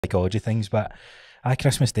psychology things, but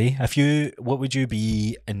Christmas Day, what would you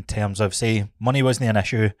be in terms of, say, money wasn't an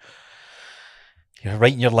issue, you're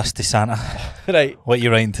writing your list to Santa. Right. What are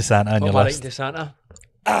you writing to Santa on your list? What am I writing to Santa?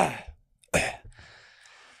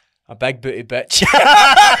 A big booty bitch.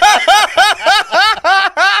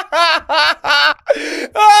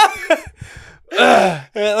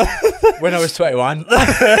 When I was 21.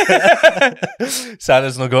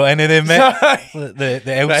 Santa's not got any of them, mate.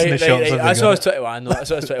 the elves in the shops. That's what I was 21. No, that's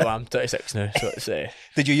what I was 21. I'm 26 now. So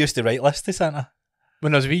Did you used to write lists to Santa?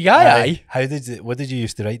 When I was a wee guy, aye. What did you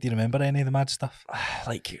used to write? Do you remember any of the mad stuff?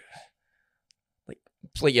 like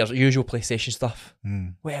your usual PlayStation stuff.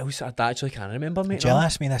 Mm. What else? I actually can't remember, mate. Jill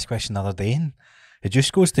asked me this question the other day, and it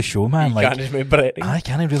just goes to show, man. You like, can't remember anything. I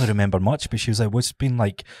can't really remember much, but she was like, "What's been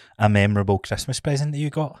like a memorable Christmas present that you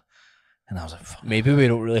got?" And I was like, fuck. Maybe we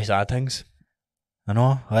wrote really sad things. I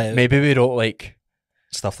know. Maybe we wrote like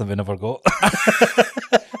stuff that we never got.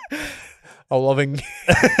 a loving,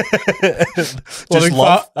 just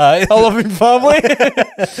love. A loving family.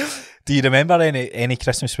 Do you remember any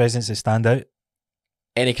Christmas presents that stand out?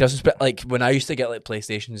 Any Christmas, but like when I used to get like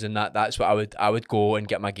PlayStations and that's what I would go and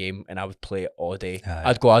get my game and I would play it all day. Aye.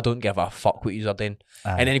 I'd go, I don't give a fuck what you're doing.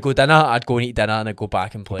 Aye. And then go dinner, I'd go and eat dinner and I'd go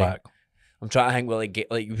back and play. Back. I'm trying to think what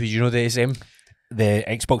like would you know the same? The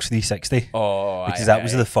Xbox 360. Oh, because that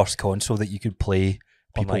was the first console that you could play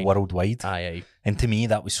people online. Worldwide. Aye. And to me,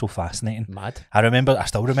 that was so fascinating. Mad. I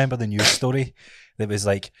still remember the news story that was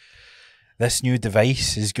like, this new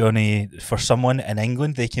device is going to, for someone in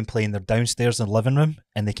England, they can play in their downstairs in the living room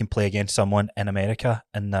and they can play against someone in America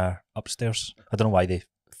in their upstairs. I don't know why they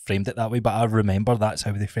framed it that way, but I remember that's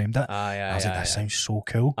how they framed it. I was like, that sounds so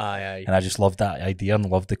cool. Aye. And I just loved that idea and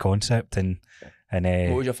loved the concept. And what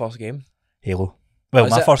was your first game? Halo. Well,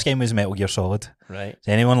 my first game was Metal Gear Solid. Right.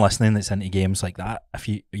 So anyone listening that's into games like that, if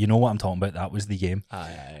you know what I'm talking about, that was the game.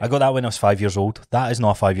 Aye. I got that when I was 5 years old. That is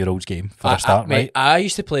not a 5-year-old's game for a start, mate, right? I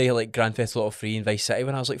used to play like Grand Theft Auto 3 and Vice City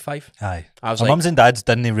when I was like 5. Aye. I was My like, mums and dads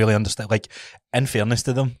didn't really understand. Like, in fairness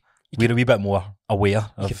to them, we're a wee bit more aware you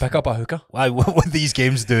of could pick up a hooker. what these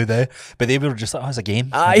games do there. But they were just like, oh, it's a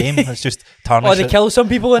game. Aye. A game. It's just tarnish. Oh, they kill some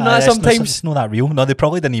people in that sometimes. It's not that real. No, they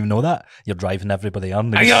probably didn't even know that. You're driving everybody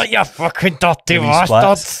on. You fucking dirty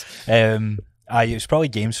bastards. Aye, it was probably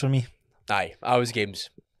games for me. Aye, I was games.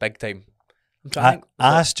 Big time. I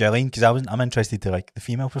asked Jillian, because I'm interested to like the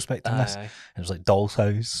female perspective on this. Aye. It was like doll's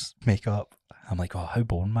house, makeup. I'm like, oh, how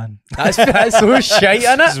boring, man. That's so shite,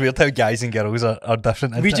 innit? It's weird how guys and girls are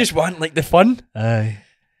different. We just want like the fun. Aye.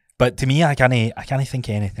 But to me, I can't think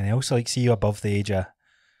of anything else. Like, see you above the age of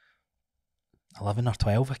 11 or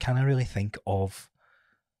 12, I can't really think of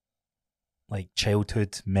like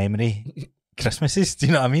childhood memory Christmases. Do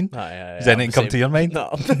you know what I mean? Aye, Does anything come to your mind?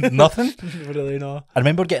 No. Nothing? Really, no. I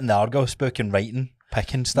remember getting the Argos book and writing,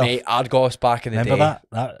 picking stuff. Mate, Argos back in the day. Remember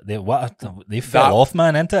that? They fell off,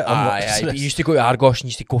 man, innit it? Aye. You used to go to Argos and you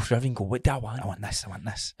used to go through everything and go, what do I want? I want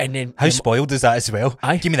this. And then how spoiled is that as well?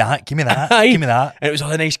 Aye. Give me that. Aye. Give me that. And it was all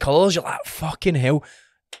the nice colours. You're like, fucking hell.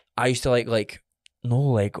 I used to like no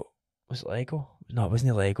Lego. Was it Lego? No, it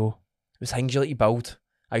wasn't Lego. It was things you let you build.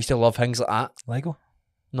 I used to love things like that. Lego?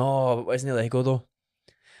 No, it wasn't Lego though.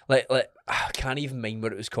 Like I can't even mind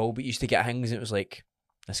what it was called, but you used to get things and it was like,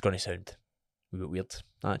 it's going to sound a bit weird,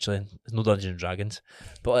 actually. It's no Dungeons and Dragons.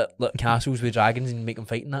 But like castles with dragons and make them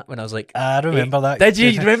fight in that when I was like... I remember that. Did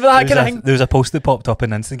you remember that kind of thing? There was a post that popped up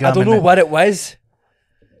on Instagram. I don't know what it was.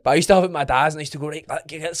 But I used to have it with my dad's and I used to go, right,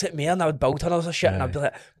 get it me, and I would build tunnels of shit and I'd be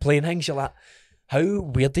like playing things. You're like, how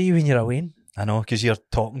weird are you when you're away? I know, because you're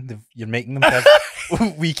you're making them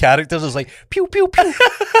wee characters. It's like, pew, pew, pew.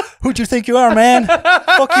 Who do you think you are, man?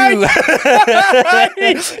 Fuck you.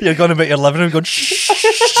 You're going about your living room going, shh.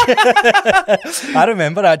 I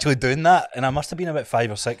remember actually doing that, and I must have been about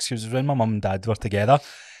 5 or 6, because it was when my mum and dad were together,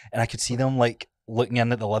 and I could see them like looking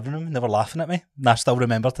in at the living room and they were laughing at me. And I still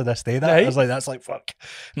remember to this day that. Right. I was like, that's like, fuck.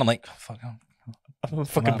 And I'm like, fuck, I'm a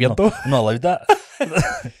fucking weirdo. I'm not allowed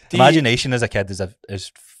that. Imagination as a kid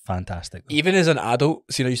is fantastic. Even as an adult,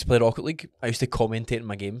 see, I used to play Rocket League. I used to commentate in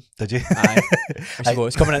my game. Did you? Aye. I used to go,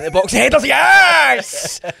 it's coming into the box, headers,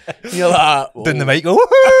 yes! You're like, Didn't the mic go?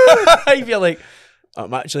 I feel like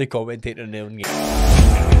I'm actually commentating on my own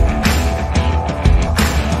game.